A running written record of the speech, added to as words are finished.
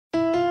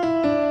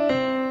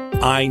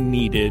I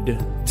needed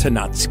to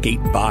not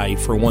skate by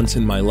for once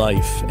in my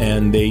life,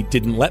 and they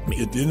didn't let me.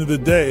 At the end of the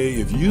day,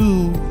 if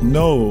you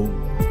know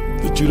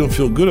that you don't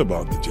feel good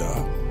about the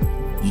job,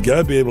 you got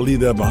to be able to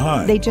leave that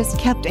behind. They just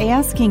kept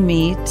asking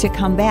me to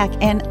come back,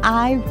 and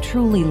I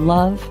truly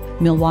love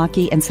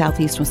Milwaukee and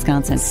Southeast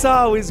Wisconsin. It's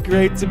always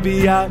great to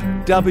be at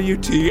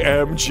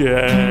WTMJ.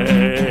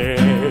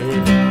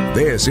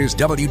 This is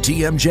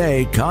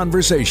WTMJ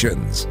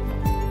Conversations.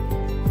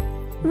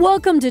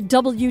 Welcome to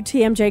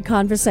WTMJ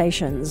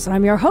Conversations.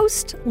 I'm your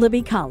host,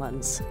 Libby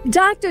Collins.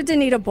 Dr.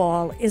 Denita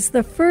Ball is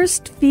the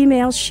first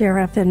female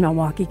sheriff in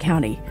Milwaukee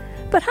County.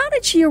 But how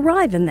did she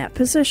arrive in that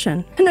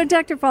position? No,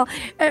 Dr. Ball,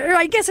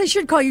 I guess I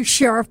should call you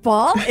Sheriff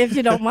Ball, if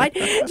you don't mind.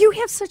 You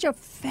have such a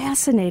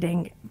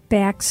fascinating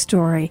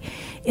backstory.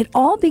 It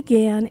all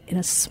began in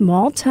a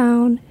small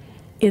town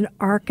in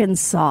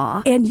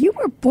Arkansas, and you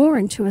were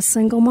born to a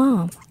single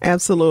mom.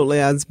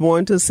 Absolutely. I was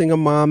born to a single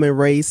mom and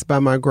raised by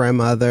my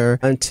grandmother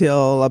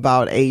until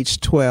about age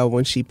 12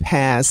 when she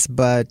passed.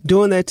 But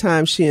during that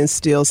time, she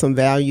instilled some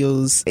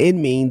values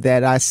in me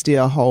that I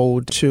still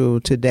hold true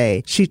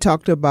today. She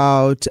talked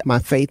about my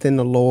faith in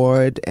the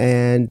Lord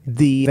and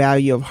the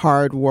value of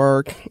hard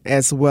work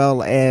as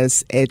well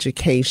as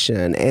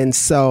education. And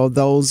so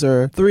those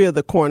are three of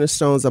the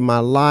cornerstones of my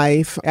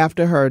life.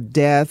 After her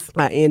death,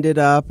 I ended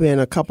up in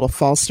a couple of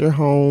foster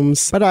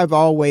homes, but I've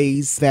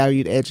always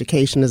valued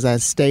education, as I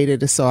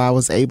stated, so I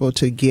was able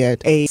to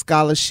get a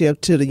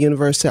scholarship to the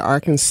University of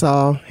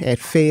Arkansas at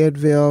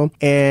Fayetteville,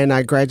 and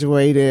I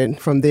graduated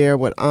from there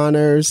with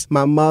honors.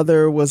 My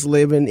mother was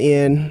living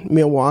in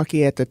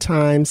Milwaukee at the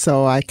time,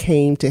 so I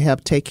came to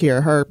help take care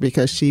of her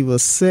because she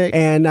was sick,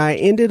 and I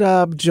ended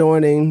up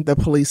joining the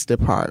police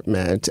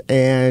department,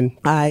 and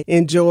I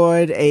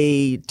enjoyed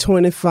a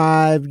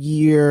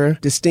 25-year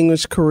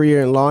distinguished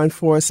career in law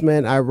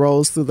enforcement. I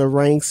rose through the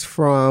ranks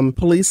from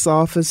police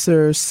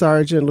officer,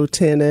 sergeant,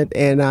 lieutenant,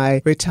 and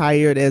I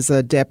retired as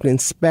a deputy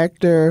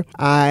inspector.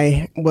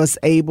 I was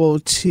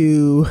able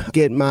to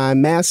get my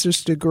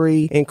master's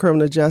degree in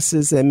criminal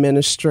justice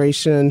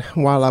administration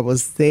while I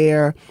was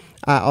there.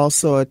 I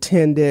also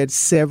attended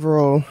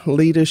several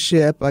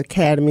leadership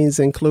academies,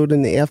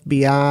 including the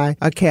FBI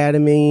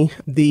Academy,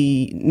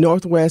 the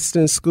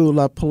Northwestern School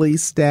of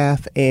Police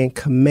Staff and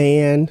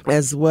Command,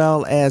 as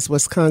well as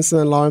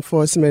Wisconsin Law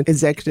Enforcement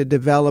Executive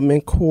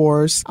Development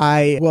course.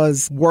 I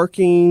was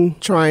working,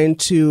 trying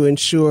to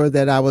ensure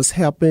that I was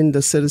helping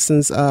the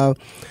citizens of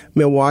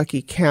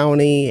Milwaukee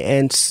County.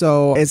 And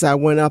so as I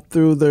went up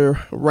through the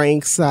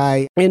ranks,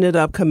 I ended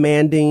up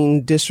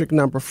commanding District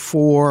Number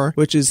 4,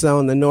 which is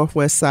on the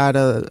northwest side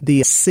of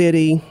the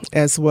city,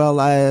 as well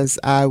as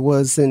I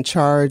was in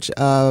charge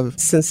of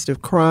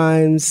sensitive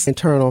crimes,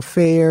 internal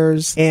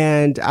affairs,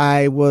 and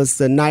I was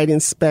the night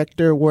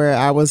inspector, where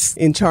I was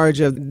in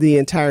charge of the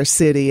entire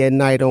city at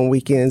night, on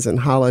weekends and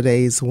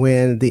holidays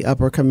when the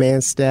upper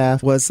command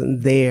staff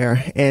wasn't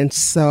there. And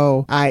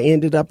so I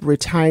ended up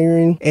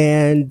retiring,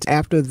 and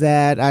after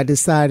that, I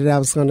decided I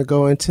was going to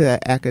go into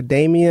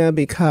academia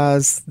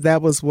because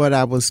that was what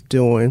I was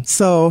doing.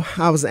 So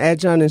I was an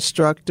adjunct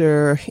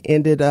instructor,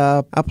 ended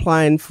up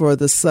applying for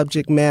the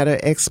subject matter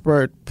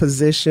expert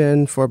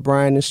position for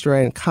Bryan and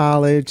Stratton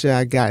College.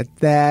 I got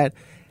that.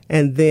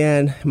 And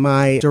then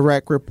my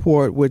direct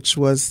report, which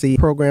was the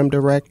program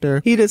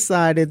director, he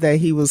decided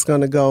that he was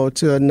going to go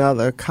to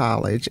another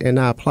college, and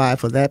I applied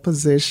for that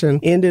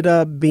position. Ended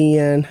up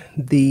being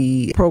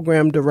the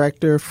program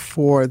director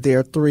for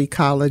their 3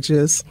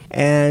 colleges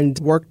and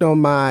worked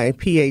on my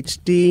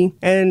PhD.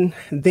 And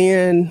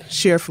then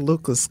Sheriff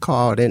Lucas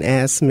called and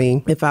asked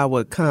me if I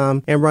would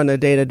come and run the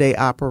day-to-day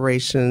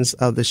operations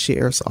of the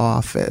sheriff's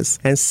office.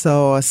 And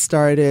so I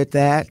started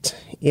that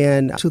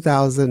in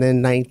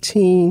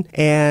 2019,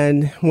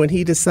 and when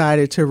he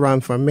decided to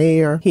run for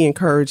mayor, he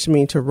encouraged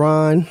me to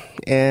run,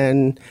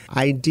 and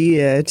I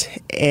did,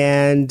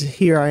 and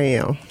here I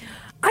am.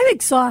 I'm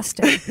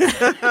exhausted.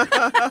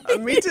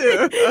 Me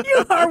too.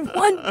 You are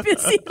one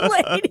busy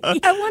lady.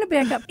 I want to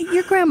back up.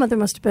 Your grandmother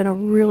must have been a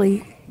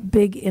really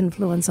big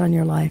influence on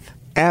your life.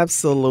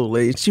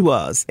 Absolutely. She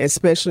was,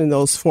 especially in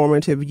those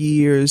formative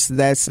years.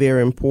 That's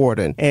very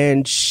important.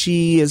 And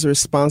she is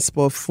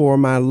responsible for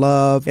my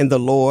love in the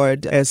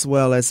Lord as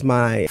well as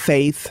my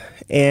faith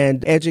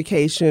and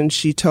education.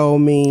 She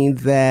told me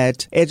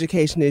that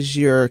education is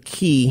your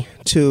key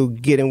to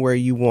getting where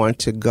you want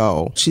to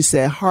go. She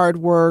said hard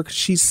work.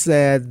 She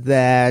said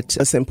that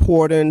it's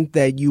important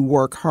that you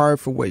work hard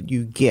for what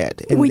you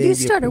get. And when you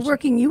started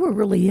working, you were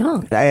really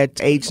young. At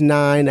age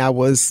 9, I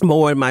was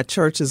mowing my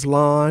church's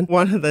lawn.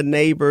 One of the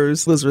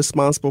neighbors was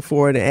responsible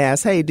for it and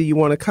asked, hey, do you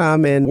want to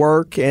come and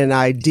work? And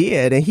I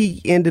did. And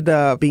he ended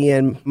up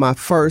being my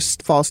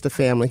first foster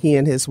family, he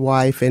and his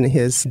wife and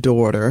his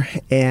daughter.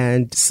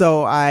 And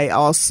so I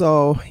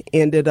also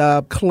ended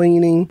up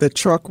cleaning the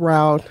truck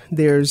route.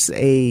 There's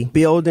a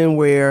building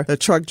where the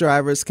truck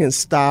drivers can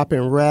stop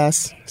and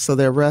rest, so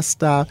their rest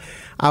stop.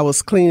 I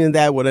was cleaning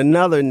that with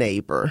another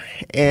neighbor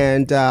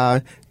and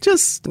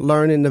just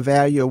learning the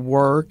value of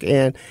work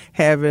and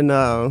having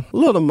a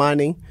little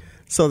money.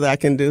 so that I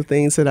can do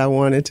things that I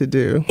wanted to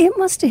do. It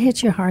must have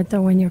hit you hard,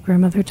 though, when your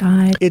grandmother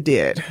died. It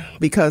did,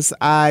 because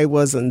I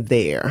wasn't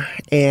there.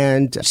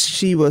 And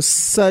she was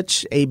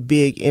such a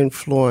big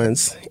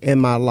influence in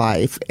my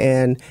life.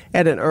 And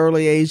at an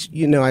early age,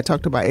 I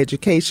talked about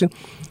education.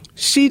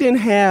 She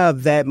didn't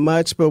have that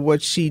much, but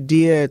what she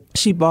did,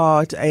 she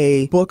bought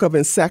a book of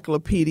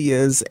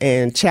encyclopedias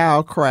and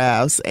child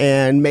crafts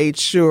and made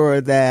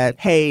sure that,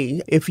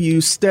 hey, if you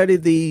study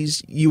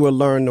these, you will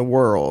learn the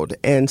world.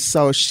 And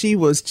so she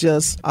was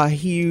just a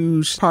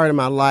huge part of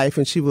my life,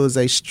 and she was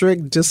a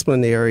strict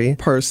disciplinary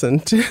person,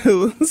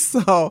 too.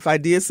 So if I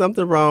did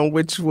something wrong,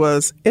 which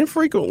was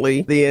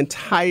infrequently, the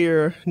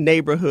entire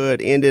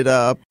neighborhood ended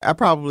up, I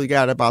probably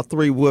got about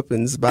 3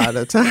 whoopings by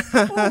the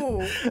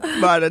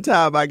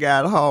time I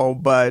got home,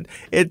 but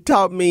it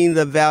taught me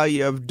the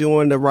value of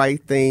doing the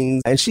right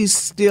things. And she's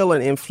still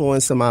an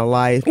influence in my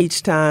life.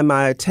 Each time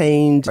I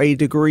attained a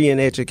degree in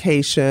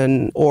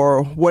education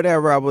or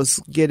whatever I was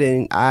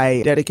getting,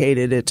 I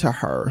dedicated it to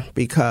her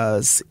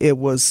because it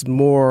was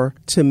more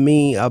to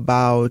me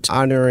about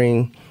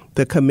honoring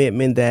the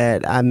commitment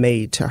that I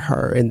made to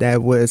her, and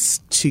that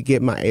was to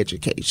get my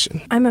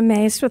education. I'm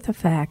amazed with the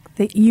fact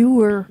that you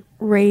were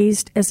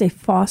raised as a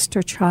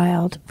foster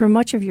child for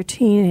much of your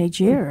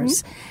teenage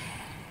years. Mm-hmm.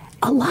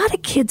 A lot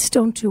of kids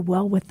don't do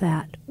well with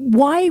that.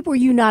 Why were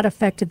you not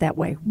affected that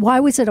way? Why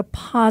was it a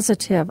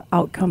positive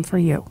outcome for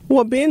you?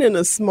 Well, being in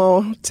a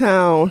small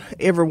town,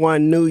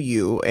 everyone knew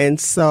you, and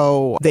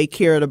so they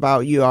cared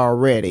about you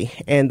already.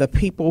 And the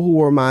people who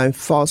were my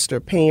foster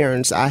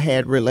parents, I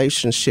had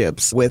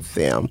relationships with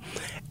them.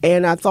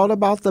 And I thought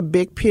about the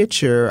big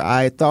picture.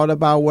 I thought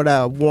about what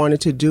I wanted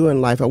to do in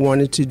life. I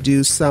wanted to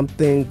do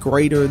something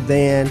greater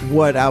than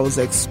what I was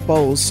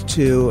exposed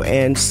to.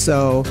 And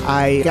so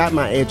I got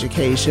my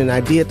education. I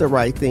did the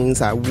right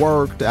things. I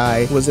worked.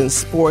 I was in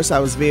sports. I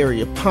was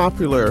very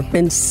popular.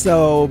 And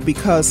so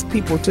because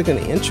people took an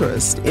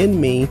interest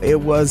in me, it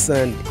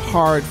wasn't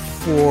hard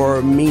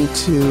for me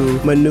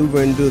to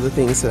maneuver and do the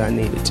things that I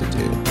needed to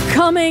do.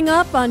 Coming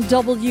up on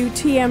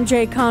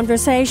WTMJ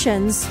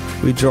Conversations.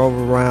 We drove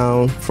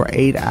around for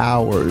 8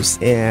 hours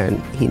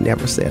and he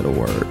never said a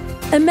word.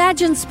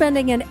 Imagine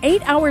spending an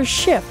 8-hour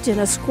shift in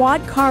a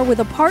squad car with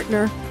a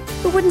partner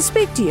who wouldn't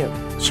speak to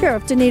you.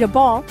 Sheriff Denita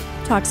Ball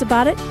talks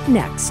about it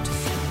next.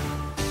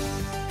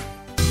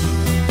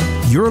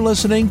 You're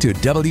listening to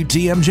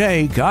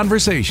WTMJ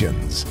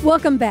Conversations.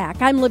 Welcome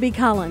back. I'm Libby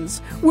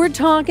Collins. We're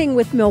talking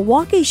with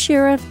Milwaukee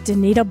Sheriff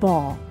Denita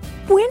Ball.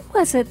 When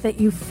was it that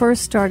you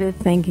first started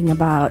thinking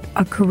about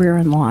a career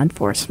in law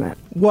enforcement?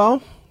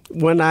 Well,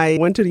 when I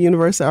went to the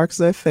University of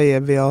Arkansas at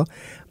Fayetteville,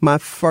 my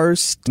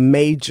first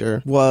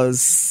major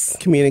was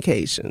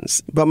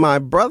communications. But my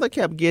brother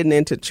kept getting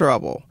into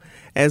trouble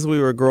as we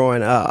were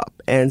growing up.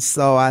 And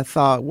so I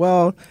thought,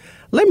 well,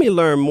 let me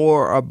learn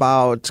more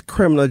about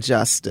criminal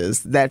justice,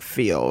 that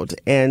field.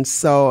 And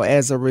so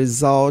as a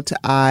result,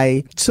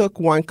 I took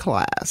one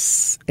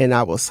class and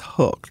I was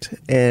hooked.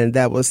 And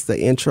that was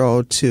the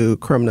intro to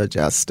criminal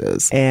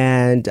justice.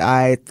 And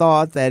I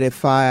thought that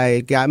if I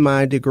got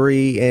my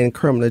degree in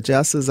criminal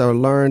justice or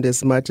learned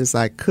as much as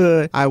I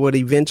could, I would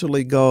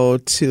eventually go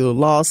to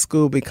law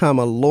school, become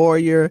a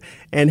lawyer,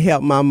 and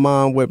help my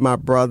mom with my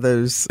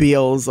brother's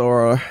bills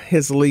or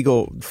his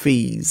legal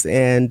fees.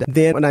 And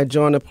then when I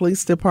joined the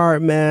police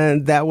department,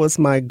 that was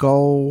my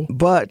goal.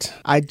 But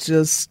I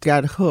just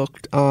got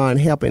hooked on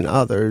helping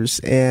others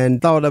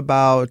and thought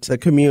about the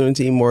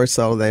community more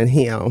so than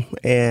him.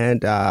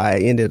 And I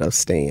ended up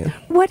staying.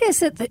 What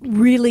is it that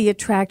really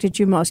attracted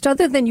you most,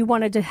 other than you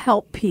wanted to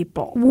help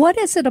people? What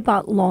is it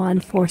about law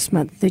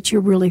enforcement that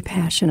you're really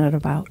passionate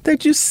about?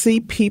 That you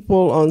see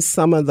people on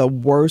some of the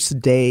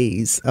worst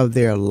days of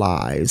their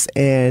lives.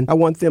 And I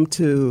want them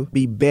to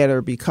be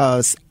better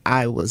because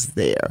I was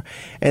there.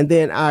 And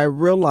then I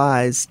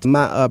realized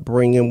my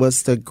upbringing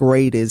was the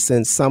greatest,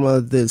 and some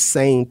of the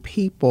same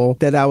people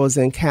that I was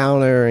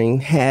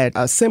encountering had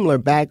a similar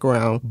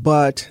background,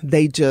 but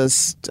they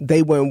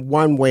went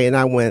one way and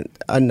I went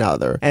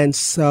another. And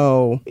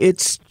so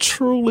it's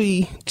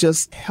truly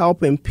just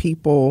helping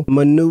people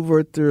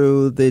maneuver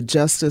through the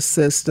justice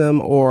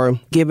system or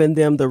giving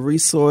them the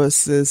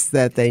resources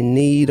that they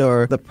need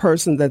or the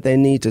person that they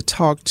need to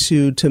talk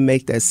to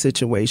make that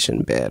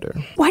situation better.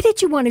 Why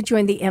did you want to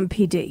join the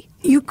MPD?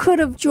 You could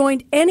have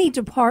joined any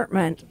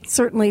department,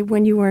 certainly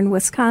when you were in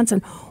Wisconsin.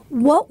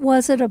 What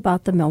was it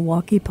about the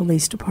Milwaukee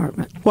Police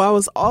Department? Well, I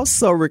was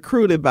also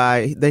recruited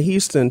by the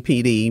Houston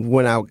PD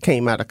when I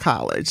came out of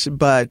college,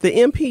 but the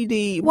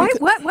MPD... Why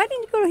didn't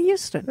you go to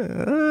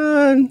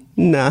Houston?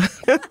 No.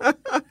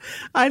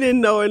 I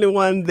didn't know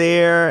anyone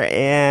there,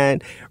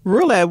 and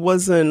really I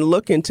wasn't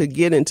looking to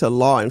get into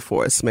law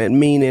enforcement,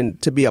 meaning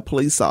to be a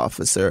police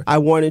officer. I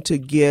wanted to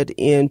get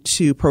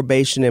into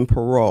probation and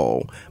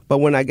parole, but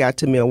when I got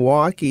to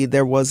Milwaukee,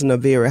 there wasn't a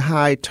very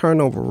high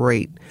turnover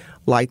rate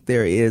like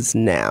there is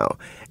now.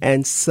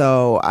 And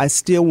so I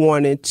still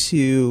wanted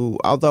to,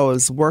 although I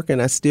was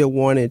working, I still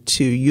wanted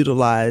to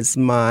utilize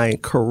my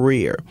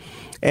career.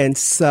 And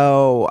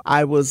so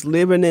I was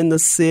living in the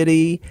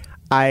city.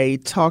 I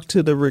talked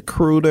to the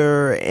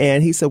recruiter,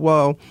 and he said,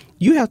 well,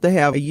 you have to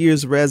have a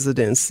year's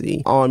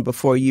residency on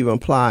before you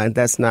apply, and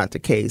that's not the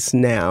case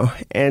now.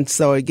 And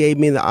so it gave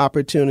me the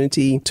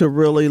opportunity to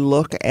really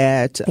look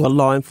at what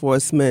law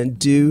enforcement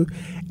do,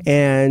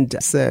 and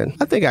said,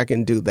 I think I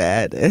can do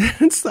that.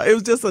 And so it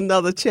was just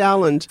another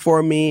challenge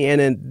for me,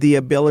 and the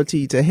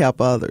ability to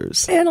help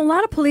others. And a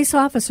lot of police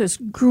officers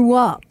grew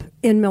up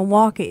in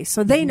Milwaukee,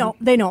 so they know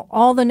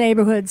all the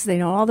neighborhoods, they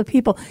know all the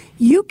people.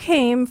 You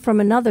came from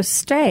another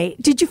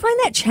state. Did you find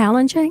that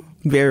challenging?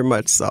 Very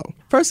much so.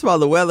 First of all,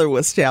 the weather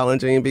was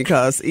challenging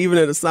because even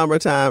in the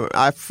summertime,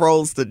 I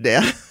froze to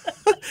death.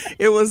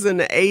 It was in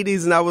the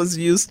 80s, and I was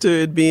used to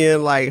it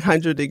being like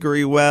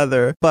 100-degree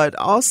weather. But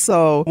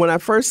also, when I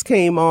first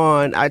came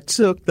on, I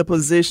took the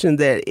position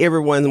that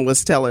everyone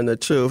was telling the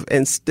truth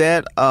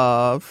instead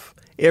of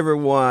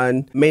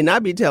everyone may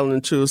not be telling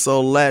the truth,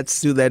 so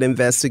let's do that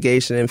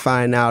investigation and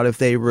find out if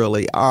they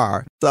really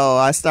are. So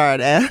I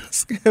started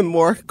asking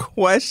more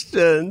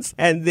questions,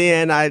 and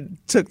then I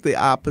took the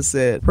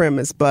opposite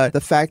premise. But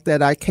the fact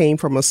that I came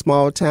from a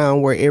small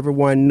town where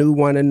everyone knew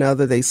one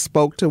another, they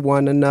spoke to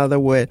one another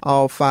with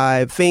all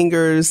five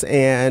fingers,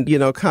 and,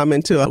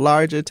 coming to a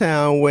larger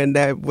town when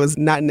that was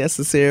not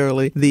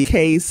necessarily the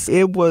case,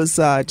 it was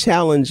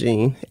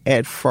challenging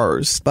at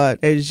first.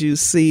 But as you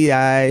see,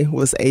 I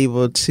was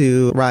able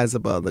to rise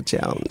above the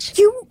challenge.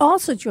 You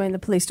also joined the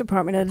police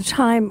department at a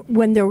time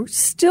when there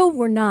still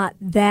were not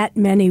that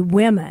many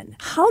women.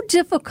 How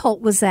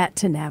difficult was that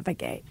to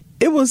navigate?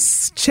 It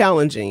was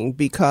challenging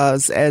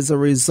because as a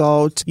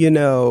result,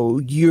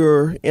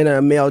 you're in a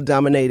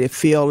male-dominated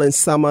field, and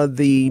some of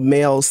the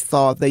males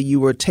thought that you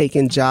were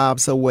taking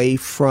jobs away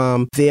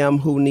from them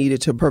who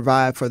needed to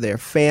provide for their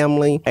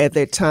family. At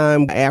that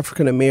time,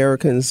 African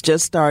Americans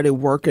just started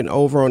working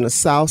over on the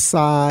South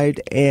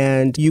Side,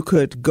 and you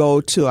could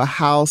go to a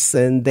house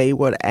and they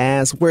would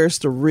ask, where's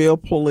the real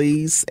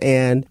police,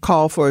 and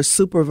call for a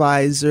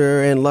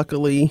supervisor. And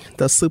luckily,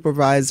 the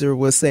supervisor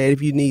would say,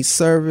 if you need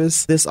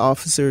service, this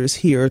officer is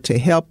here to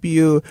help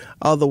you.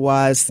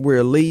 Otherwise,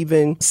 we're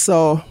leaving.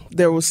 So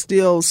there was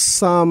still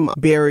some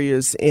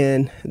barriers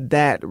in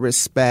that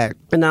respect.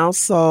 And I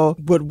also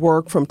would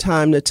work from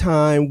time to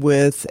time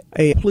with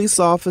a police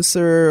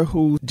officer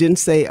who didn't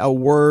say a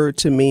word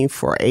to me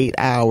for 8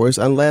 hours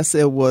unless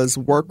it was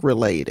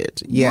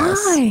work-related. Yes.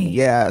 Why?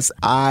 Yes.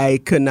 I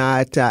could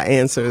not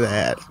answer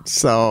that.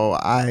 So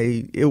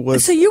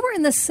So you were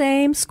in the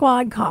same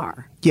squad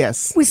car?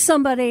 Yes. With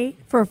somebody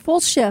for a full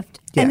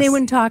shift, yes. And they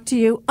wouldn't talk to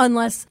you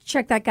unless,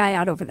 check that guy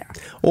out over there.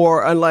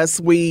 Or unless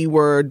we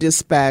were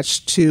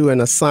dispatched to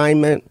an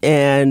assignment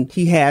and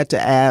he had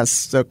to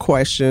ask a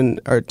question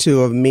or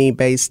two of me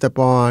based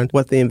upon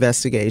what the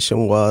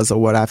investigation was or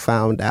what I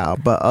found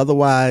out. But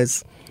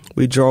otherwise,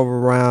 we drove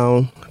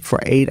around for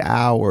 8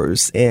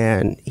 hours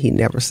and he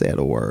never said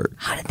a word.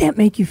 How did that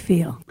make you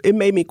feel? It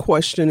made me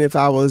question if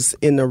I was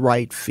in the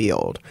right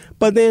field.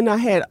 But then I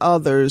had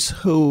others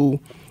who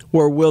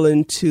were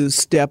willing to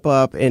step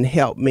up and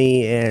help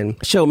me and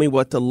show me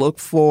what to look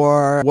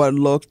for, what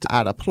looked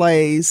out of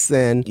place.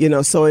 And,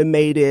 so it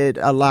made it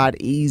a lot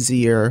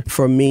easier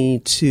for me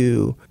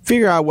to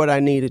figure out what I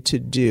needed to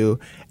do.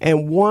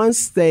 And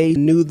once they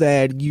knew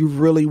that you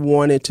really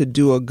wanted to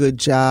do a good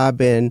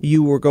job and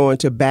you were going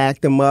to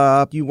back them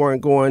up, you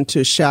weren't going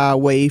to shy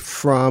away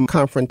from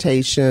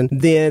confrontation,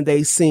 then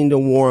they seemed to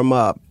warm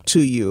up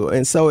to you.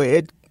 And so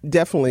it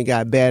definitely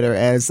got better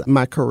as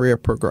my career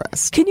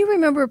progressed. Can you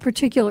remember a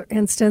particular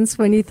instance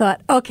when you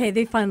thought, okay,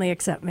 they finally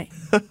accept me?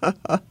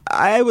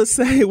 I would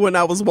say when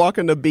I was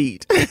walking the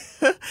beat.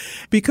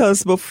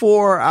 Because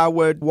before I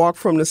would walk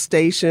from the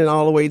station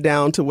all the way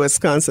down to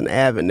Wisconsin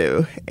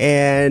Avenue,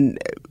 and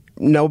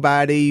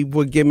nobody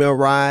would give me a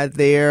ride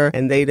there,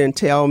 and they didn't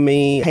tell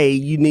me, hey,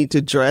 you need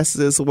to dress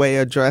this way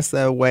or dress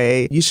that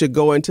way. You should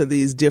go into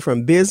these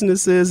different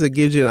businesses. It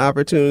gives you an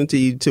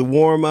opportunity to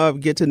warm up,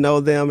 get to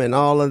know them and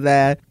all of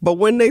that. But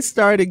when they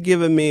started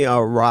giving me a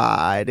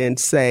ride and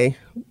say,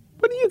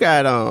 what do you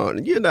got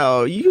on?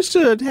 You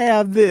should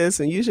have this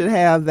and you should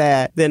have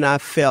that. Then I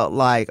felt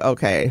like,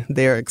 okay,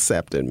 they're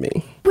accepting me.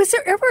 Was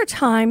there ever a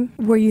time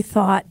where you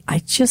thought, I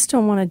just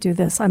don't want to do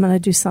this, I'm going to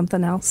do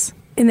something else?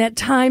 In that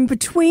time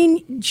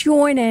between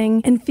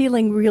joining and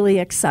feeling really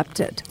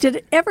accepted, did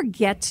it ever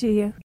get to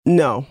you?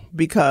 No,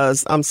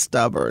 because I'm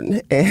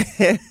stubborn.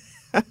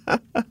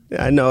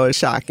 I know it's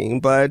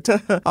shocking, but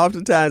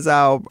oftentimes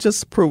I'll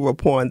just prove a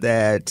point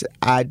that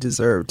I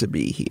deserve to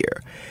be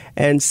here.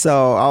 And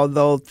so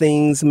although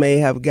things may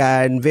have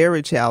gotten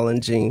very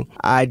challenging,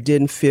 I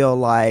didn't feel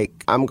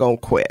like I'm going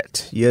to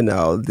quit.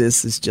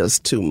 This is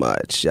just too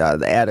much.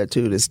 The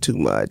attitude is too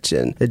much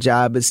and the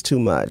job is too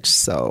much.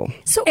 So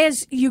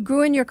as you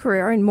grew in your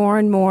career and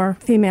more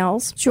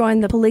females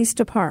joined the police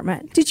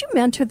department, did you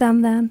mentor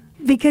them then?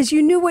 Because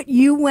you knew what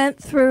you went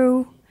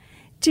through.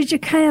 Did you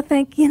kind of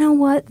think, you know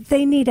what,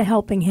 they need a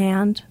helping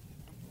hand?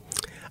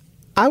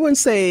 I wouldn't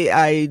say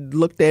I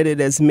looked at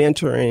it as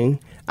mentoring.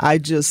 I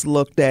just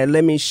looked at,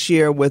 let me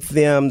share with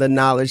them the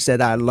knowledge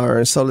that I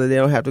learned so that they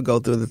don't have to go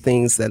through the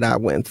things that I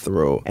went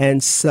through.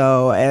 And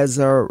so as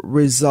a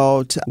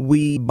result,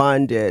 we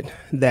bonded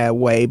that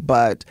way.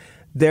 But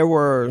there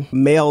were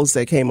males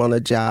that came on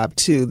the job,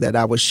 too, that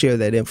I would share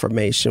that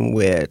information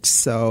with.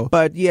 So,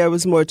 but yeah, it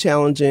was more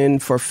challenging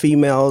for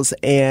females.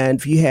 And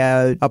if you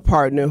had a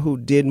partner who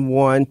didn't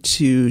want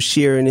to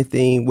share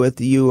anything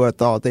with you or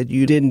thought that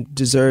you didn't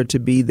deserve to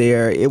be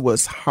there, it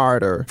was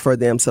harder for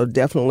them. So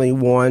definitely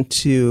want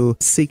to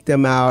seek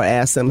them out,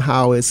 ask them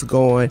how it's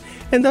going.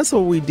 And that's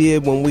what we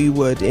did when we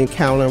would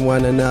encounter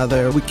one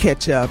another. We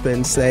catch up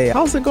and say,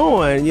 how's it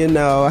going? You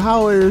know,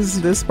 how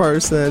is this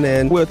person?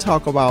 And we'll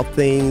talk about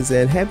things.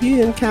 And have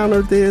you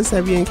encountered this?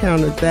 Have you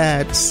encountered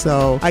that?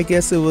 So I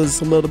guess it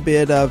was a little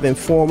bit of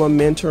informal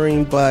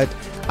mentoring, but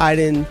I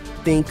didn't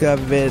think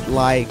of it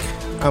like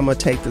I'm going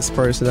to take this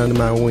person under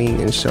my wing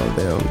and show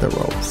them the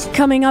ropes.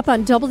 Coming up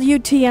on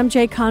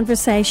WTMJ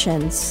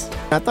Conversations.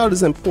 I thought it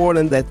was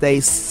important that they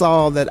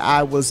saw that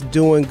I was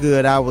doing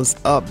good. I was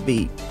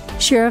upbeat.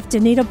 Sheriff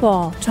Denita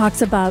Ball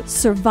talks about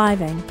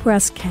surviving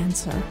breast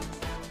cancer.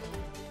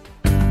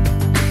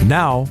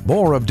 Now,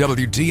 more of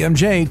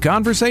WTMJ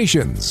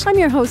Conversations. I'm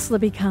your host,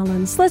 Libby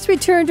Collins. Let's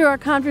return to our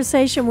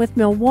conversation with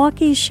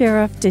Milwaukee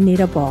Sheriff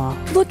Denita Ball.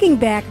 Looking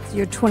back at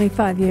your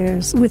 25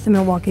 years with the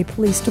Milwaukee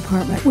Police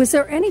Department, was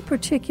there any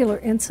particular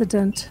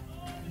incident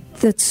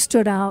that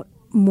stood out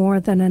more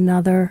than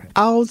another?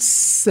 I would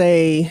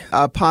say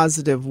a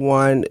positive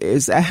one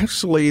is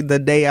actually the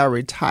day I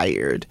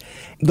retired.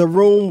 The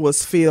room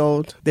was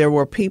filled. There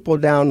were people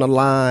down the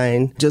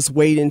line just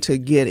waiting to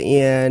get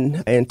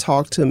in and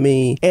talk to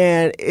me.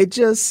 And it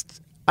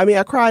just,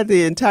 I cried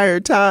the entire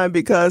time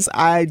because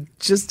I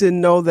just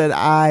didn't know that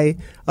I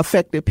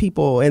affected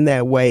people in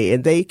that way.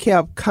 And they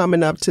kept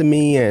coming up to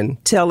me and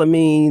telling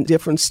me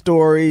different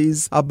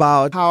stories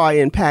about how I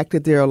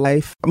impacted their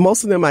life.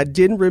 Most of them I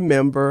didn't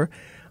remember.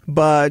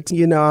 But,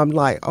 I'm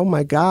like, oh,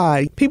 my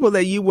God, people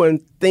that you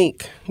wouldn't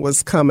think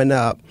was coming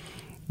up,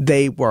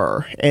 they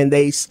were. And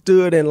they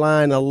stood in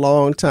line a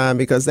long time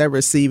because that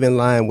receiving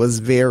line was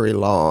very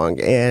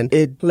long. And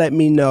it let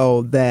me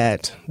know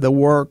that the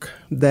work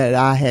that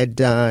I had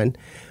done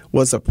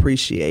was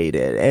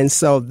appreciated. And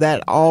so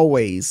that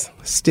always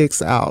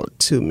sticks out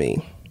to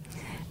me.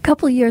 A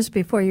couple of years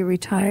before you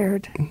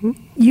retired,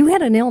 you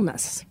had an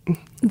illness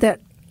that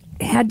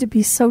had to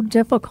be so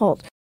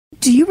difficult.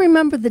 Do you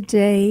remember the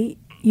day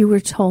you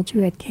were told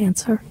you had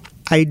cancer?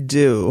 I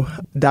do.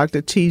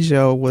 Dr.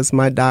 Tijo was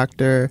my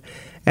doctor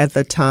at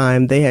the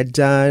time. They had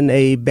done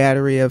a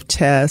battery of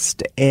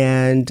tests,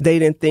 and they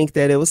didn't think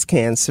that it was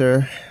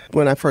cancer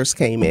when I first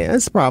came in.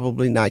 It's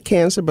probably not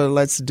cancer, but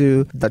let's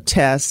do the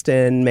test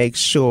and make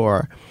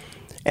sure.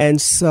 And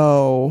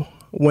so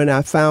when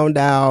I found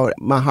out,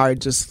 my heart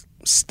just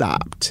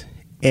stopped.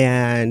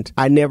 And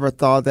I never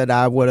thought that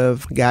I would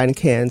have gotten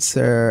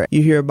cancer.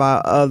 You hear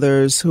about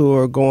others who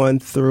are going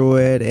through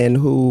it and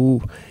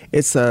who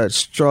it's a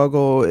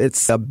struggle,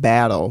 it's a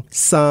battle.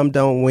 Some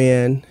don't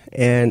win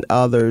and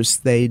others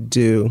they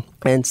do.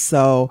 And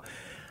so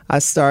I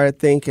started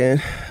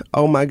thinking,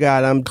 oh my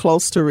God, I'm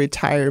close to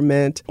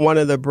retirement. One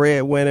of the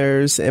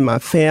breadwinners in my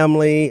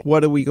family,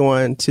 what are we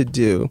going to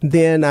do?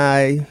 Then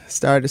I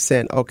started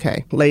saying,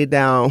 okay, lay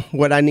down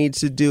what I need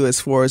to do as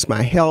far as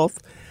my health.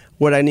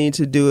 What I need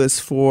to do as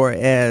far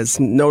as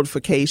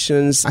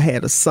notifications. I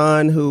had a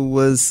son who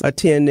was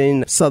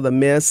attending Southern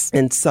Miss,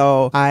 and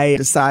so I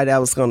decided I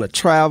was going to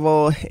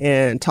travel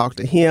and talk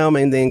to him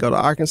and then go to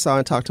Arkansas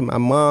and talk to my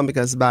mom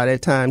because by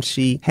that time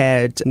she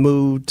had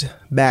moved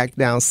back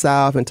down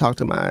south and talked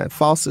to my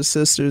foster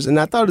sisters. And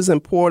I thought it was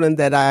important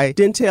that I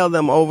didn't tell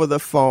them over the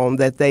phone,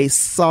 that they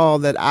saw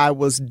that I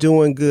was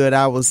doing good,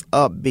 I was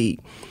upbeat.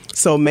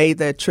 So made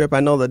that trip.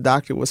 I know the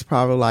doctor was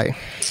probably like,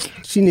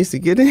 she needs to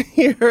get in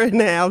here and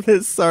have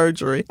this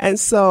surgery. And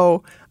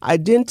so I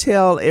didn't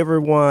tell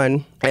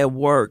everyone at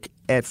work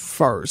at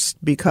first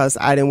because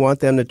I didn't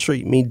want them to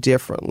treat me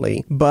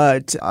differently.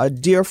 But a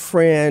dear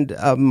friend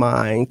of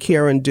mine,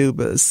 Karen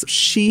Dubas,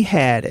 she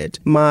had it.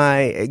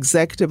 My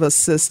executive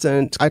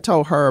assistant, I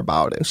told her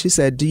about it. She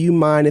said, do you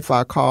mind if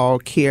I call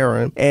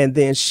Karen and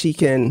then she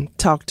can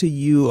talk to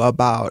you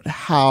about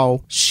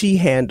how she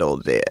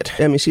handled it?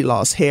 She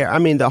lost hair.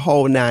 The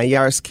whole 9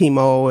 yards,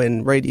 chemo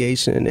and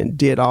radiation, and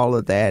did all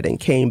of that and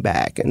came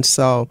back. And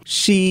so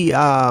she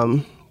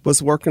was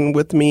working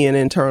with me in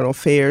internal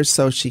affairs,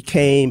 so she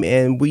came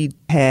and we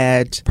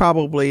had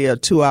probably a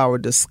 2-hour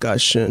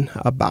discussion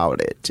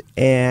about it.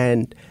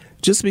 And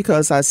just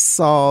because I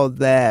saw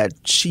that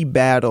she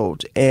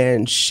battled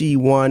and she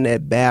won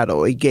that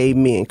battle, it gave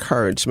me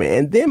encouragement.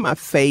 And then my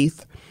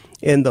faith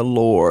in the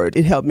Lord,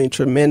 it helped me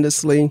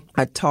tremendously.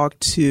 I talked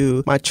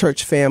to my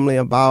church family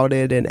about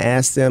it and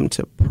asked them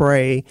to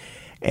pray.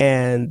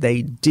 And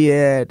they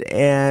did.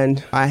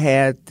 And I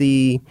had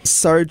the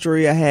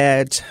surgery. I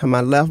had my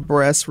left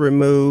breast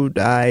removed.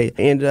 I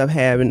ended up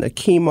having the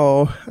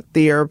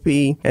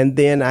chemotherapy. And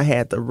then I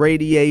had the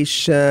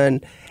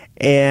radiation.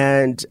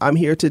 And I'm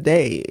here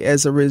today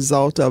as a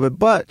result of it.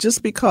 But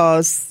just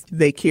because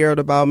they cared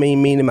about me,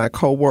 meaning my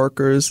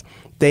coworkers,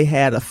 they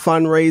had a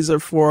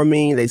fundraiser for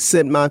me. They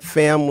sent my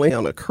family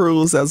on a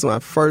cruise. That was my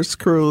first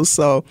cruise.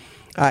 So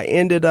I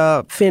ended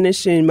up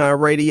finishing my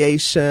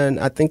radiation,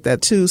 I think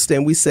that Tuesday,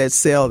 and we set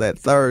sail that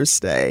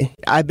Thursday.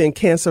 I've been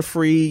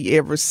cancer-free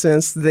ever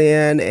since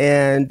then,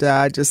 and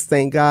I just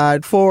thank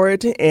God for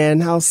it,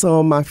 and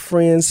also my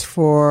friends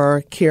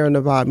for caring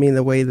about me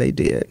the way they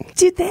did.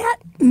 Did that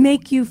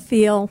make you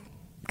feel,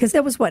 because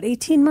that was,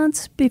 18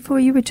 months before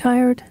you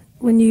retired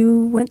when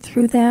you went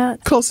through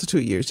that? Close to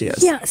 2 years,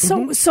 yes. Yeah,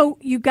 so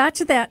you got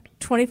to that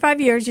 25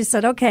 years, you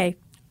said, okay,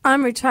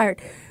 I'm retired.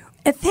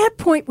 At that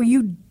point, were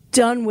you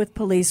done with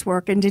police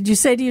work, and did you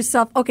say to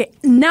yourself, okay,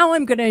 now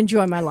I'm going to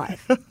enjoy my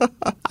life?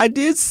 I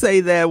did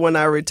say that when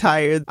I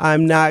retired.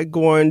 I'm not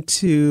going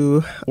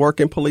to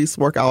work in police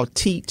work. I'll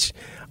teach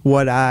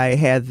what I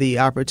had the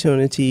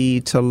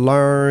opportunity to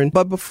learn.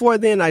 But before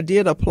then, I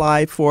did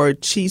apply for a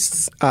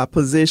chief's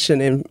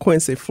position in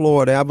Quincy,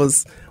 Florida. I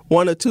was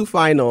one or two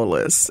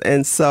finalists,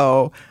 and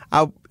so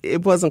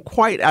it wasn't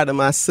quite out of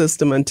my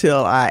system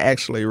until I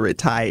actually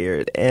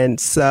retired. And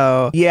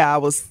so, I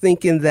was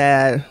thinking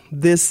that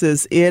this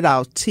is it.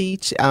 I'll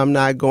teach. I'm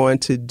not going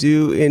to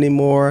do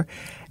anymore.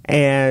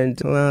 And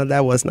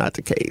that was not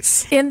the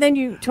case. And then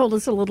you told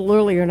us a little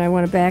earlier, and I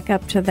want to back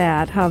up to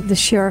that, how the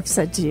sheriff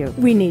said to you,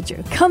 we need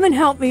you. Come and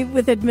help me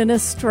with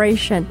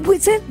administration.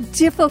 Was it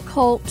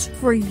difficult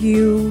for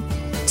you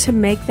to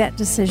make that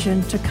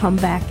decision to come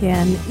back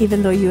in,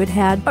 even though you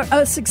had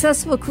a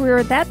successful career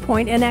at that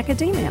point in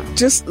academia?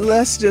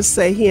 Let's just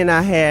say he and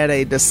I had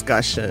a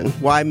discussion.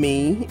 Why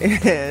me?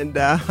 And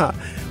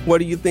what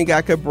do you think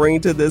I could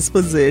bring to this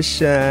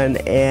position?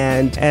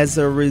 And as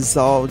a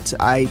result,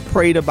 I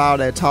prayed about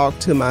it,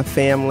 talked to my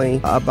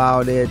family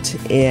about it,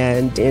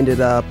 and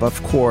ended up,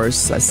 of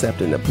course,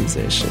 accepting the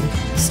position.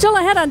 Still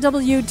ahead on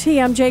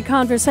WTMJ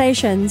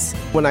Conversations.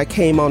 When I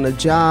came on the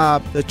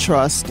job, the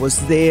trust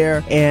was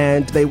there,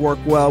 and they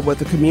worked well with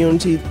the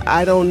community.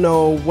 I don't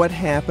know what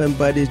happened,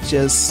 but it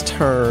just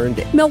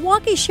turned.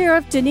 Milwaukee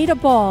Sheriff Denita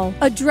Ball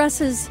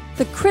addresses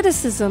the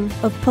criticism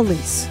of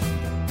police.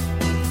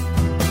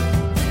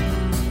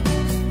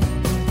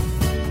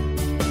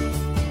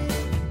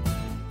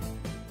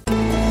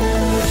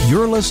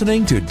 You're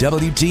listening to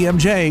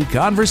WTMJ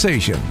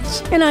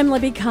Conversations. And I'm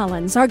Libby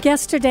Collins. Our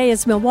guest today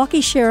is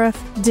Milwaukee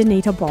Sheriff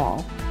Denita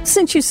Ball.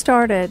 Since you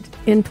started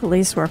in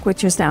police work,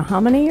 which is now how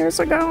many years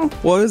ago?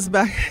 Well, it was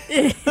back...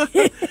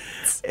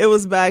 It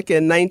was back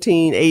in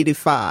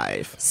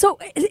 1985. So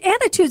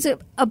attitudes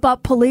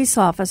about police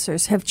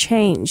officers have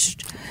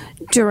changed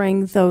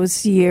during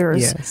those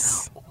years.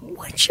 Yes.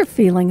 What's your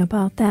feeling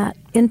about that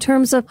in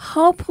terms of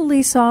how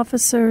police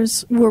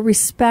officers were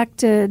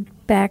respected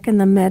back in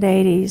the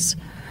mid-'80s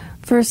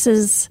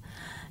versus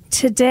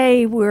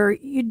today, where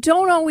you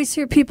don't always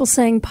hear people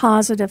saying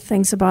positive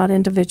things about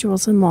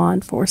individuals in law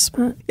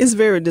enforcement? It's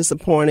very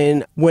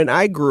disappointing. When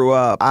I grew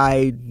up,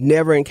 I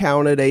never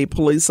encountered a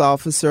police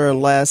officer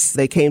unless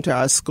they came to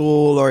our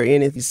school or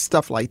any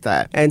stuff like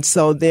that. And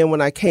so then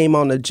when I came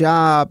on the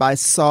job, I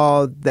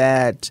saw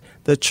that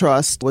the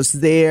trust was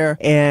there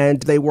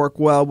and they worked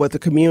well with the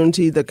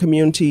community. The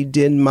community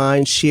didn't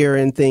mind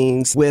sharing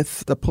things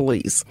with the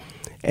police.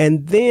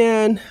 And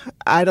then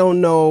I don't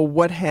know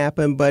what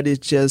happened, but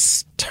it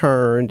just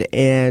turned.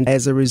 And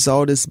as a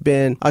result, it's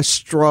been a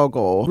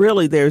struggle.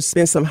 Really, there's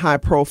been some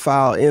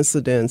high-profile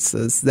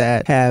incidences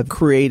that have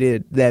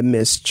created that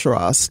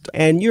mistrust.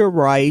 And you're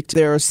right.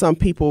 There are some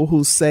people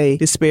who say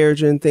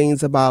disparaging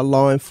things about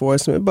law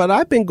enforcement. But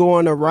I've been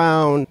going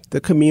around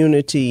the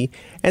community,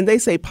 and they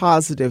say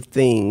positive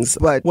things.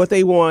 But what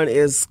they want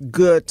is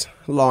good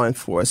law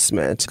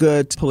enforcement,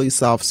 good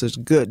police officers,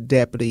 good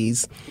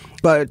deputies.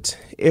 But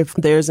if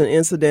there's an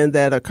incident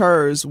that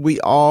occurs, we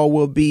all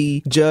will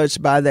be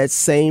judged by that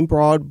same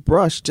broad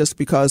brush just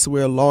because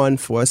we're law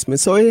enforcement.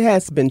 So it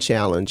has been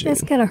challenging.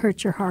 That's going to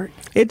hurt your heart.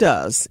 It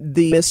does.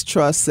 The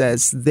mistrust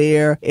that's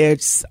there,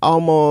 it's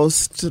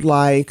almost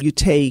like you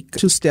take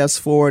 2 steps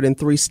forward and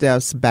 3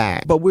 steps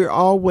back. But we're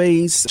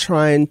always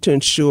trying to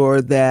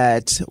ensure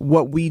that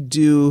what we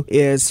do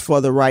is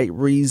for the right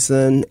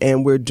reason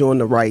and we're doing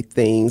the right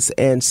things.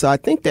 And so I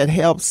think that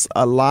helps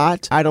a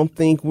lot. I don't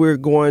think we're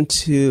going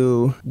to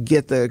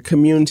get the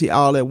community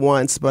all at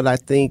once, but I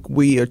think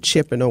we are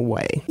chipping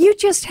away. You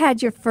just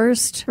had your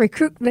first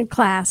recruitment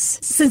class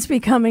since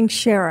becoming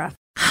sheriff.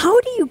 How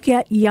do you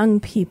get young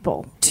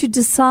people to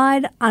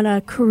decide on a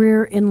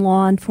career in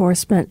law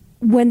enforcement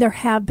when there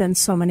have been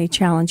so many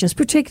challenges,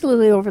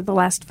 particularly over the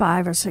last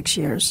 5 or 6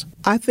 years?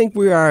 I think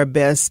we are our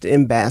best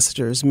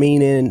ambassadors,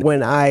 meaning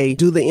when I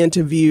do the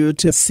interview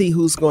to see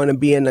who's going to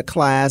be in the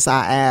class,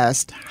 I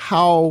asked,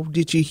 how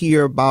did you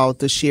hear about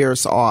the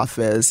sheriff's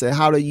office? And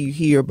how do you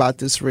hear about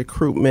this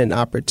recruitment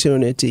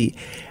opportunity?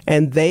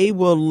 And they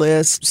will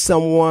list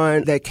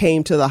someone that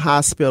came to the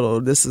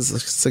hospital. This is a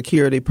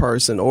security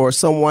person, or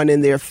someone in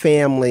their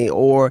family,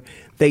 or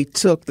they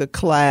took the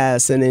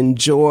class and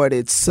enjoyed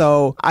it.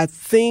 So I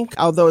think,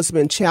 although it's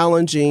been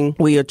challenging,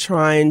 we are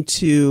trying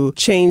to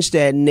change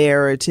that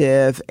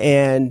narrative,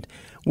 and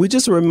we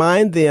just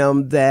remind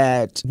them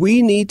that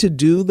we need to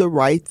do the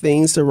right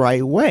things the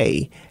right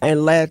way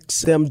and let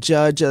them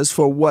judge us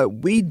for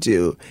what we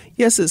do.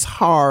 Yes, it's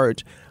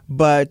hard,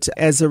 but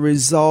as a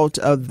result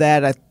of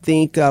that, I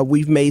think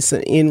we've made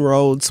some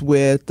inroads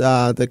with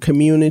the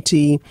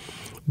community.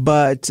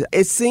 But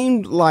it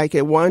seemed like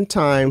at one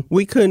time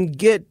we couldn't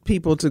get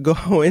people to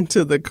go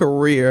into the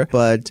career.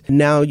 But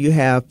now you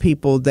have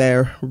people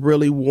that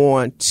really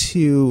want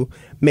to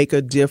make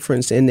a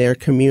difference in their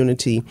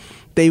community.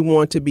 They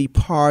want to be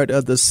part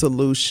of the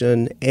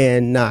solution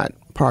and not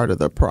part of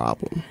the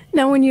problem.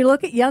 Now, when you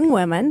look at young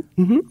women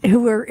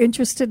who are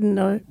interested in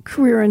a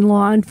career in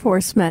law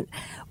enforcement,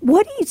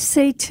 what do you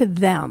say to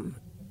them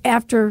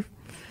after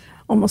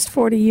almost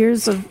 40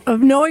 years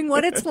of knowing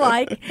what it's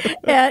like,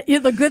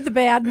 the good, the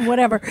bad, and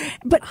whatever?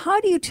 But how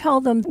do you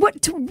tell them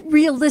what to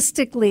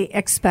realistically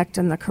expect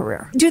in the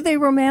career? Do they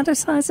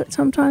romanticize it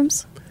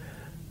sometimes?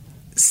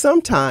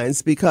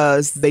 Sometimes,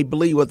 because they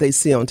believe what they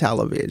see on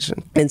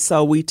television. And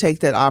so we take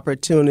that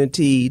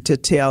opportunity to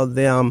tell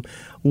them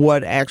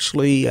what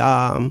actually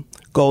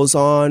goes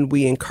on.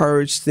 We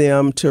encourage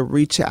them to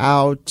reach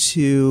out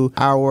to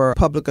our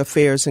public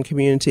affairs and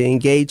community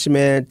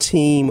engagement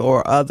team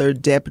or other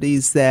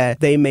deputies that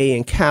they may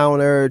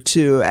encounter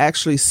to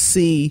actually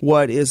see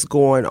what is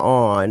going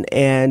on.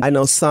 And I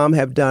know some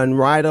have done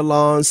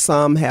ride-alongs,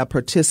 some have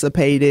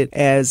participated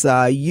as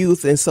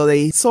youth, and so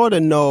they sort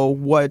of know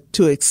what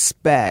to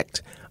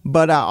expect.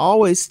 But I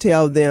always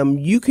tell them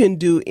you can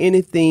do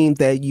anything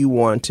that you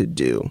want to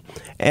do.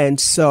 And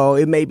so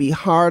it may be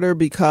harder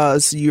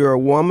because you're a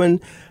woman,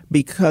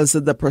 because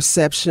of the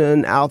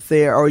perception out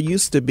there, or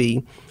used to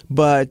be,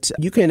 but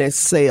you can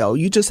excel.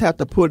 You just have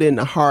to put in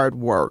the hard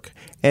work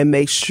and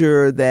make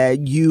sure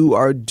that you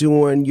are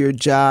doing your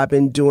job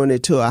and doing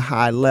it to a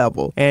high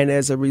level. And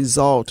as a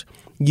result,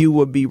 you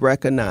will be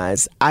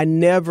recognized. I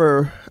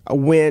never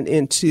went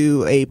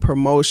into a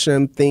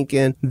promotion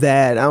thinking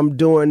that I'm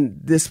doing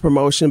this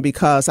promotion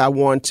because I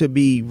want to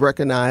be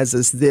recognized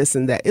as this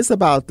and that. It's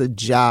about the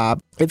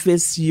job. If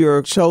it's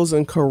your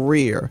chosen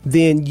career,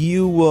 then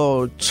you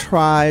will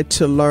try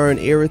to learn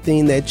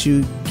everything that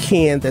you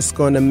can that's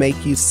going to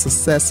make you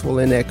successful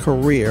in that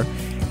career,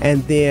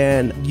 and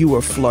then you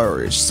will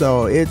flourish.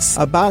 So it's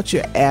about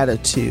your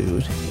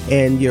attitude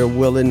and your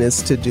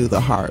willingness to do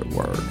the hard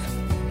work.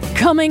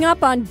 Coming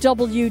up on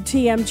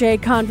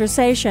WTMJ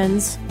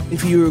Conversations.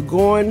 If you're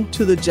going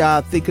to the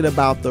job thinking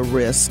about the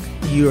risk,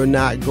 you're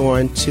not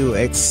going to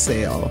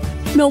excel.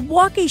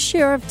 Milwaukee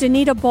Sheriff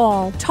Denita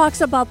Ball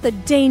talks about the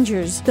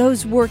dangers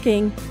those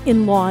working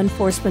in law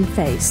enforcement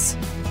face.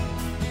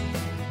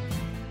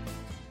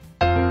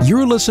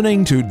 You're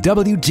listening to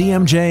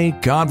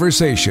WTMJ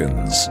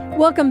Conversations.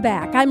 Welcome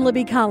back. I'm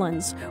Libby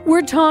Collins.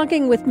 We're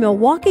talking with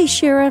Milwaukee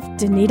Sheriff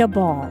Denita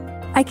Ball.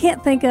 I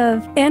can't think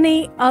of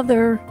any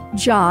other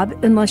job,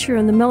 unless you're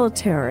in the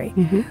military,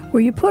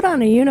 where you put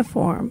on a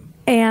uniform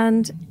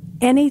and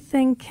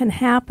anything can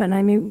happen.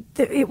 I mean,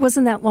 it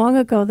wasn't that long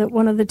ago that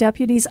one of the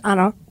deputies on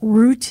a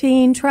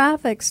routine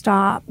traffic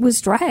stop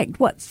was dragged,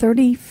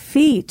 30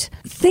 feet?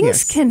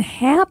 Things can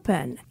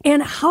happen.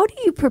 And how do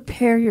you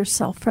prepare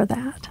yourself for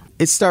that?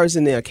 It starts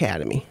in the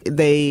academy.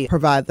 They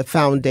provide the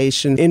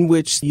foundation in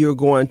which you're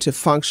going to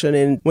function.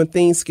 And when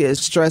things get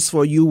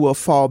stressful, you will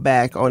fall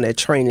back on that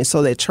training.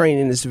 So that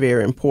training is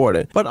very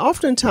important. But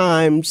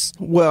oftentimes,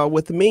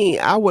 with me,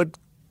 I would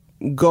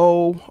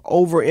go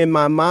over in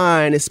my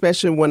mind,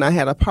 especially when I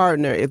had a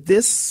partner, if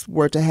this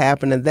were to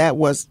happen and that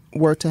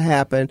were to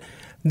happen,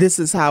 this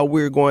is how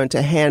we're going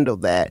to handle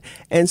that.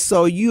 And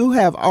so you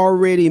have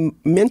already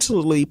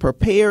mentally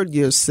prepared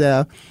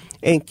yourself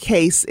in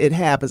case it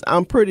happens.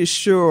 I'm pretty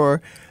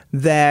sure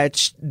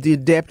that the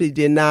deputy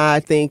did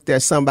not think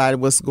that somebody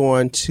was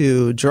going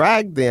to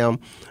drag them,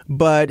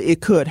 but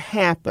it could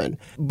happen.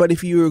 But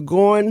if you're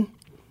going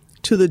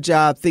to the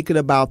job thinking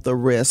about the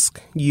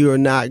risk, you're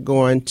not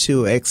going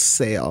to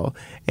excel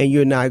and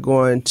you're not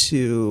going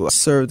to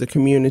serve the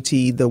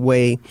community the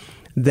way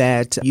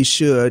that you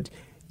should.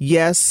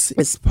 Yes,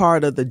 it's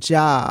part of the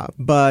job,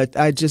 but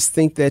I just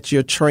think that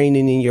your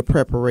training and your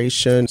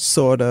preparation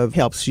sort of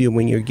helps you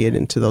when you get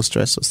into those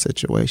stressful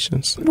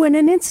situations. When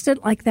an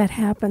incident like that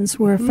happens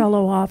where a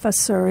fellow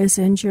officer is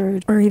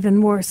injured or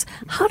even worse,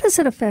 how does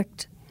it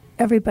affect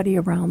everybody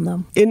around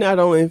them? It not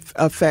only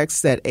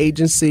affects that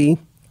agency,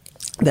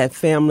 that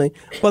family,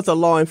 but the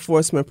law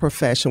enforcement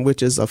profession,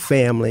 which is a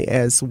family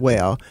as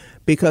well.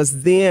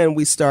 Because then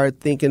we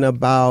start thinking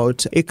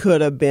about it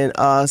could have been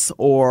us,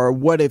 or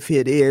what if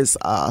it is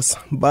us?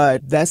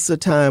 But that's the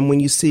time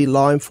when you see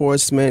law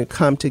enforcement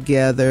come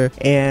together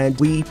and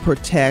we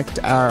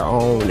protect our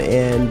own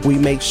and we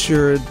make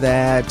sure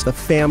that the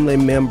family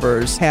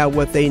members have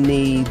what they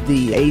need,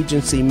 the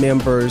agency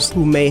members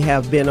who may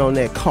have been on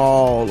that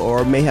call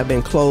or may have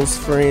been close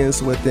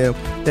friends with them,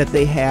 that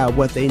they have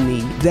what they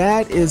need.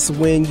 That is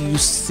when you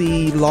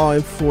see law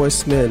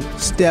enforcement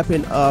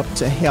stepping up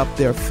to help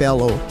their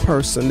fellow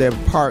person, their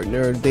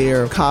partner,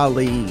 their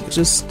colleague,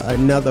 just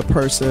another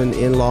person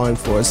in law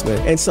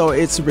enforcement. And so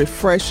it's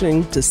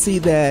refreshing to see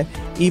that,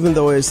 even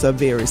though it's a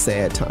very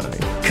sad time.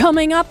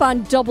 Coming up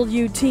on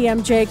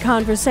WTMJ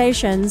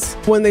Conversations.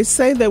 When they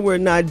say that we're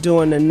not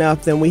doing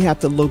enough, then we have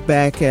to look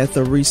back at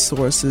the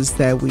resources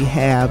that we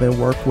have and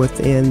work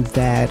within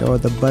that, or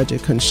the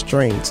budget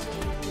constraints.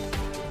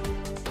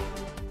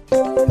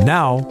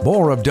 Now,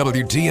 more of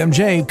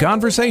WTMJ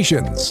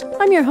Conversations.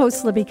 I'm your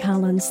host, Libby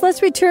Collins.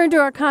 Let's return to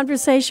our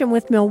conversation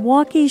with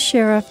Milwaukee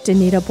Sheriff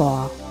Denita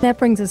Ball. That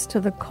brings us to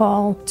the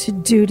Call to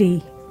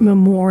Duty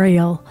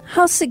Memorial.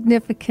 How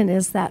significant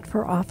is that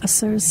for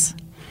officers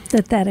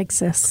that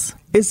exists?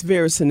 It's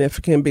very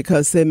significant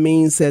because it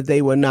means that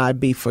they will not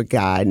be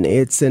forgotten.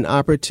 It's an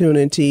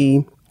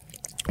opportunity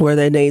where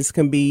their names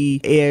can be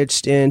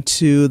etched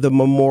into the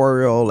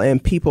memorial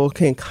and people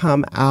can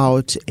come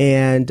out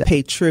and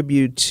pay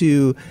tribute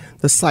to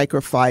the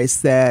sacrifice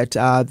that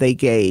they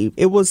gave.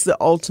 It was the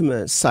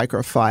ultimate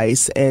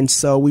sacrifice, and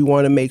so we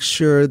want to make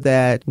sure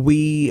that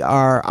we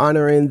are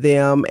honoring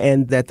them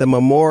and that the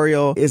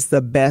memorial is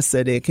the best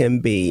that it can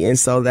be. And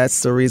so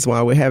that's the reason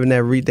why we're having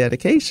that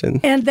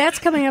rededication. And that's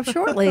coming up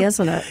shortly,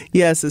 isn't it?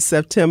 Yes, it's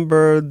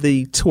September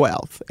the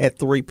 12th at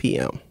 3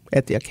 p.m.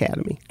 at the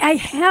Academy. I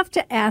have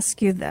to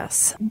ask you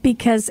this,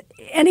 because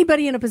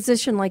anybody in a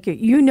position like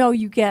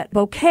you get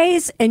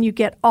bouquets and you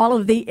get all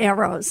of the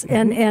arrows,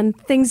 and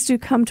things do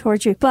come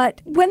towards you.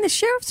 But when the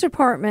Sheriff's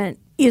Department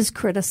is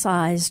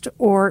criticized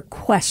or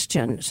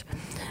questioned,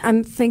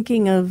 I'm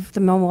thinking of the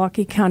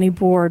Milwaukee County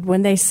Board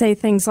when they say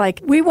things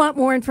like, we want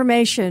more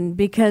information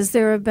because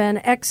there have been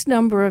X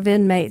number of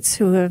inmates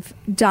who have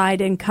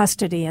died in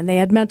custody and they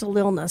had mental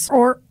illness,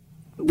 or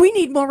we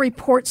need more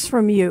reports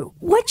from you.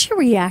 What's your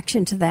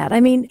reaction to that? I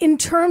mean, in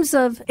terms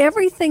of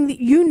everything that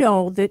you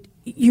know that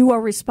you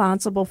are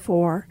responsible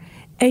for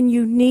and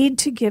you need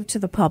to give to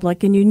the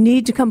public and you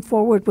need to come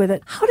forward with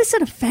it, how does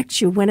it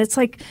affect you when it's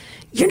like,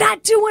 you're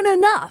not doing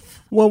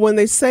enough? Well, when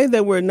they say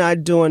that we're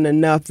not doing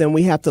enough, then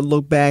we have to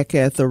look back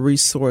at the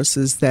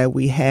resources that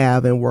we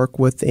have and work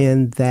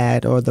within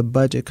that, or the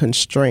budget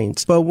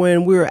constraints. But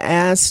when we're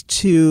asked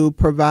to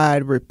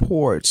provide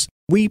reports,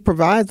 we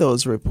provide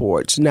those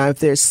reports. Now, if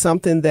there's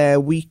something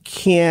that we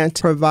can't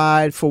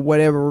provide for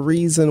whatever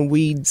reason,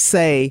 we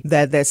say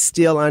that that's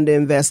still under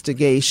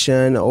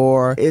investigation,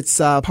 or it's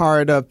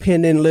part of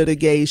pending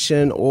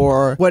litigation,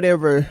 or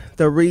whatever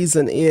the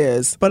reason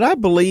is. But I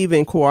believe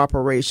in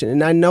cooperation,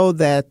 and I know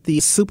that the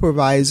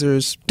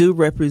supervisors do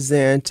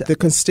represent the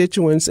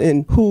constituents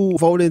and who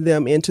voted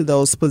them into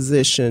those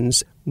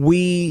positions.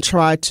 We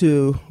try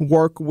to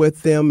work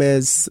with them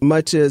as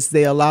much as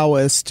they allow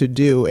us to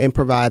do and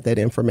provide that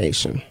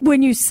information.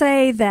 When you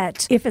say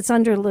that if it's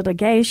under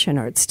litigation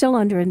or it's still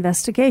under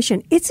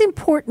investigation, it's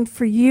important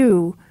for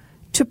you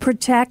to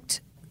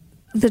protect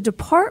the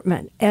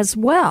department as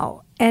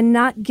well and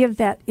not give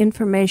that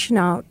information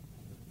out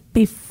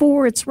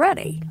before it's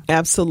ready.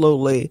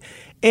 Absolutely.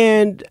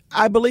 And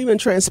I believe in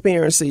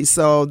transparency,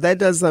 so that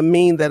doesn't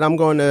mean that I'm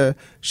going to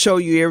show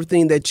you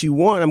everything that you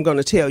want. I'm going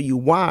to tell you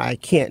why I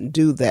can't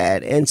do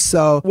that. And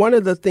so one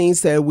of the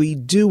things that we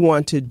do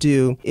want to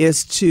do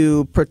is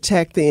to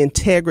protect the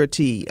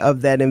integrity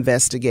of that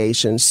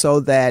investigation so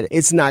that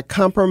it's not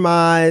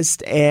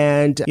compromised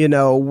and,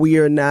 we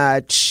are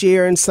not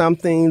sharing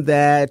something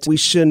that we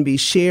shouldn't be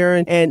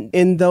sharing. And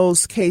in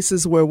those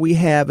cases where we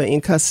have an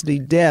in-custody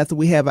death,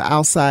 we have an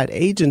outside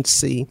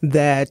agency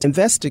that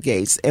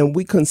investigates, and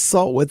we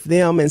consult with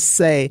them and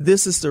say,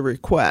 this is the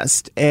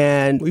request,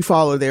 and we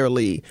follow their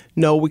lead.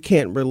 No, we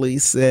can't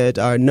release it,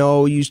 or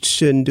no, you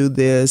shouldn't do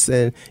this,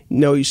 and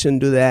no, you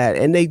shouldn't do that.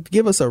 And they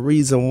give us a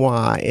reason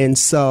why. And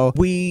so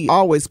we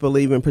always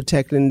believe in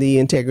protecting the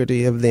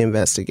integrity of the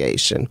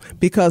investigation,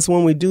 because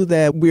when we do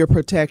that, we're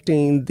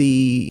protecting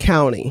the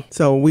county.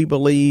 So we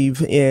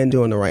believe in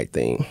doing the right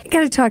thing. I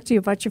got to talk to you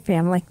about your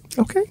family.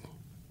 Okay.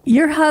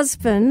 Your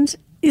husband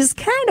is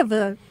kind of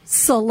a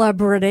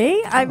celebrity.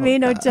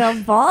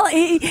 Odell Ball.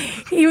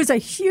 He was a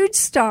huge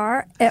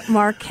star at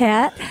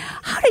Marquette.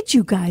 How did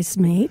you guys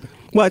meet?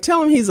 Well, I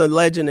tell him he's a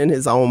legend in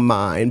his own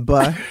mind,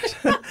 but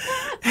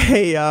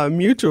a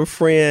mutual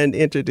friend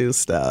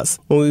introduced us.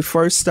 When we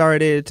first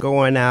started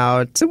going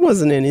out, there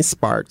wasn't any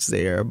sparks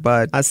there,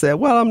 but I said,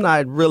 well, I'm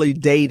not really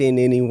dating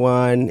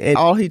anyone, and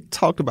all he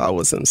talked about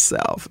was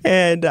himself.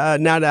 And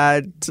now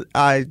that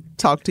I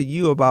talk to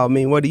you about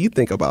me, what do you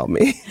think about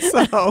me?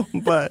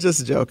 But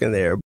just joking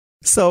there.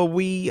 So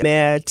we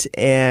met,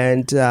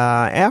 and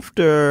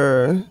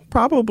after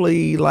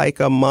probably like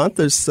a month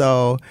or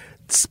so,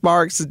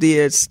 sparks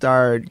did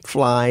start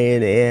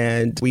flying,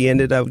 and we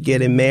ended up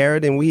getting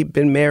married, and we've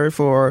been married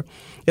for,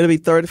 it'll be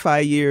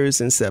 35 years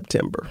in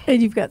September.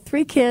 And you've got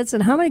 3 kids,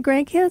 and how many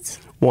grandkids?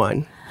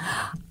 1.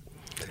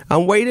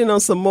 I'm waiting on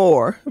some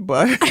more,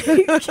 but...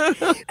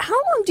 How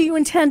long do you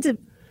intend to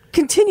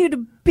continue to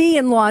be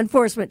in law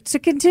enforcement, to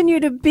continue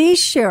to be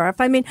sheriff.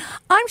 I mean,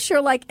 I'm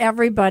sure like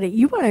everybody,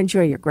 you want to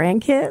enjoy your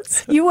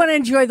grandkids. You want to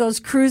enjoy those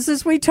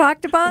cruises we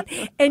talked about.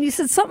 And you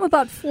said something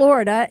about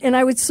Florida, and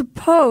I would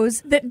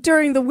suppose that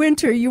during the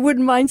winter you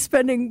wouldn't mind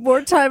spending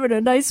more time in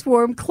a nice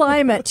warm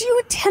climate. Do you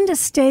intend to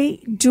stay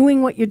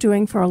doing what you're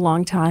doing for a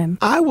long time?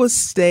 I will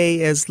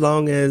stay as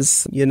long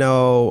as,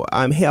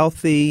 I'm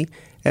healthy,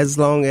 as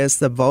long as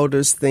the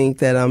voters think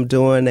that I'm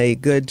doing a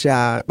good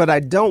job. But I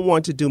don't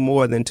want to do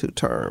more than 2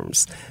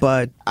 terms.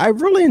 But I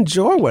really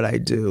enjoy what I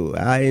do.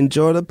 I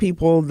enjoy the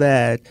people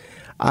that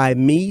I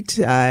meet.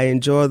 I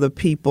enjoy the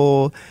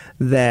people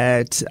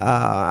that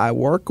I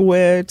work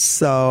with.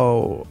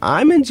 So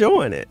I'm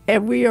enjoying it.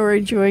 And we are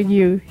enjoying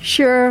you,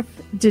 Sheriff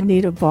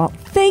Denita Ball.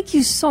 Thank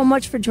you so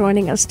much for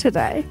joining us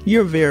today.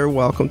 You're very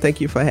welcome.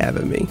 Thank you for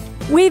having me.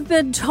 We've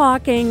been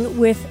talking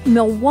with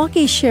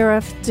Milwaukee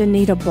Sheriff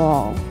Denita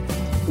Ball.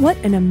 What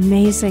an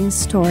amazing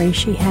story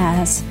she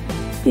has.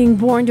 Being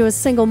born to a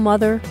single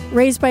mother,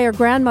 raised by her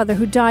grandmother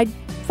who died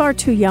far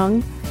too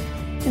young,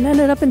 and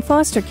ended up in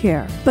foster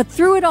care. But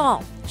through it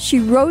all, she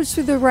rose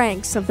through the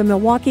ranks of the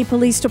Milwaukee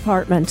Police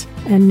Department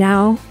and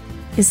now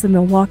is the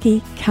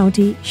Milwaukee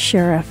County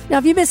Sheriff. Now,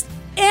 if you missed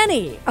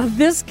any of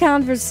this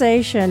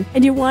conversation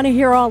and you want to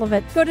hear all of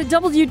it, go to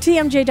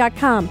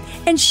WTMJ.com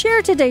and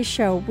share today's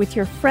show with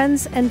your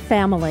friends and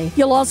family.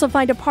 You'll also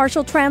find a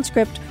partial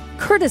transcript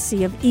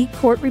courtesy of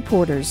eCourt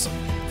Reporters.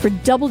 For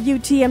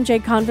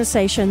WTMJ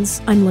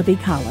Conversations, I'm Libby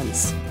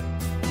Collins.